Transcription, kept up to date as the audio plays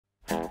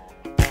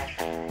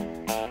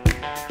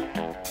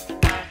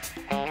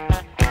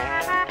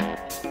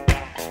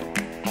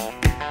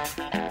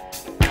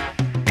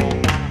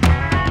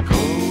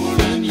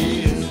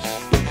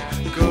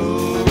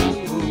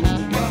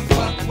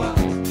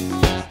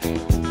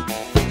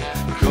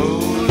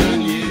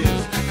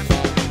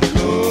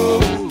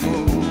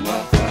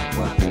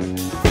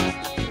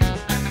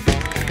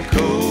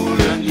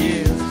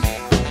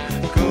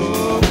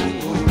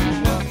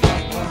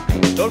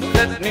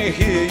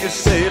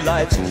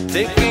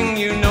taking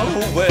you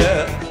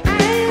nowhere.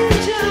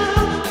 Angel,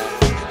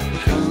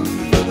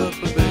 come up,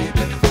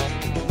 baby.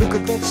 Look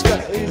at that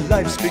sky,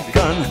 life's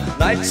begun.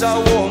 Nights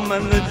are warm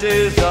and the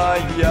days are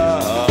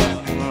young.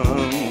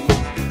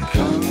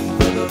 Come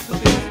up,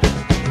 baby.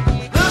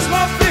 There's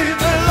my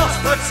baby lost,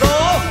 that's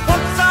all.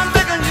 Once I'm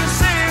begging you,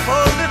 save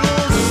a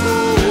little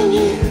soul.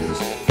 Years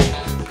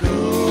go.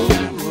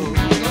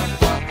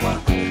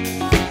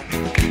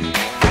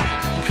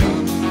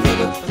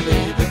 Come up,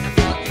 baby.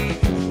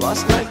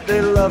 Last night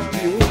they loved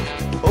you,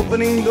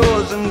 opening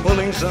doors and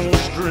pulling some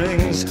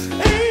strings.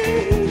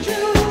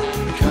 Angel,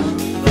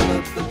 come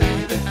up,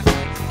 baby.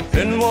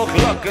 In walked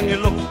luck and you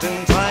looked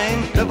in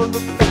time. Never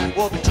looked back,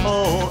 walked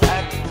tall,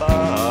 act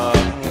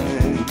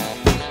fine.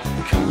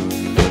 Come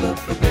up,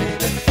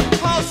 baby.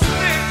 I'll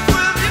stick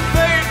with you,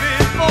 baby,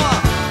 for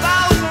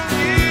 1,000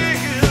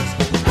 years.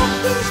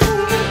 Nothing's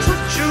gonna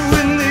touch you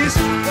in these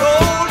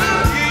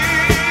golden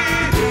years.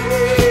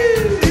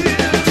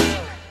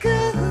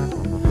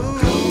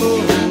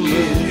 Golden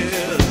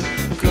years.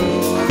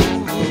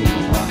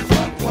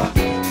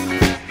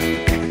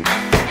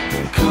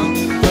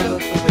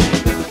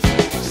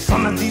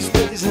 Some of these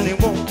days and it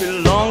won't be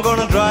long.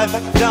 Gonna drive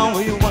back down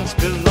where you once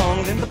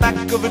belonged. In the back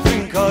of a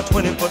dream car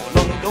 20 foot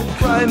long. Don't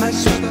cry, my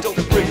sweet, don't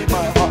break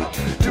my heart.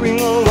 Doing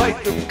alright,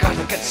 you've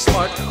gotta get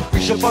smart.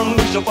 Wish upon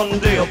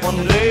day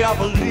upon day. I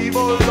believe,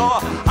 oh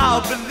Lord,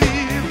 I'll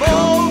believe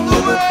all the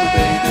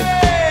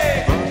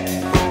way.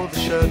 Run for the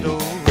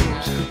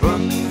shadows,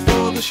 run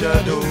for the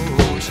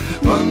shadows,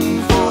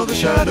 run for the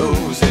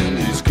shadows in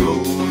these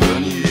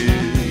golden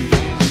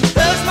years.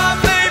 There's my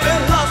baby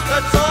lost,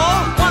 that's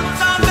all.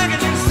 Once I'm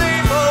begging you,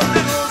 save a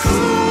little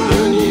soul.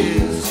 Golden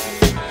years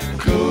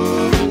go.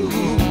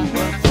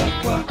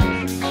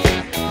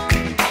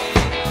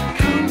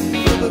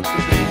 Come up,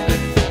 baby.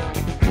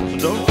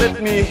 Don't let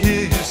me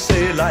hear you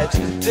say life's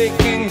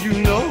taking you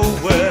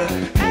nowhere.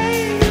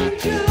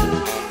 Angel,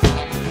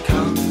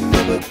 come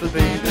up,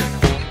 baby.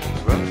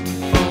 Run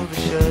for the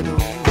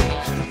shadows,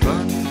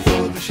 run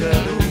for the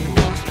shadows.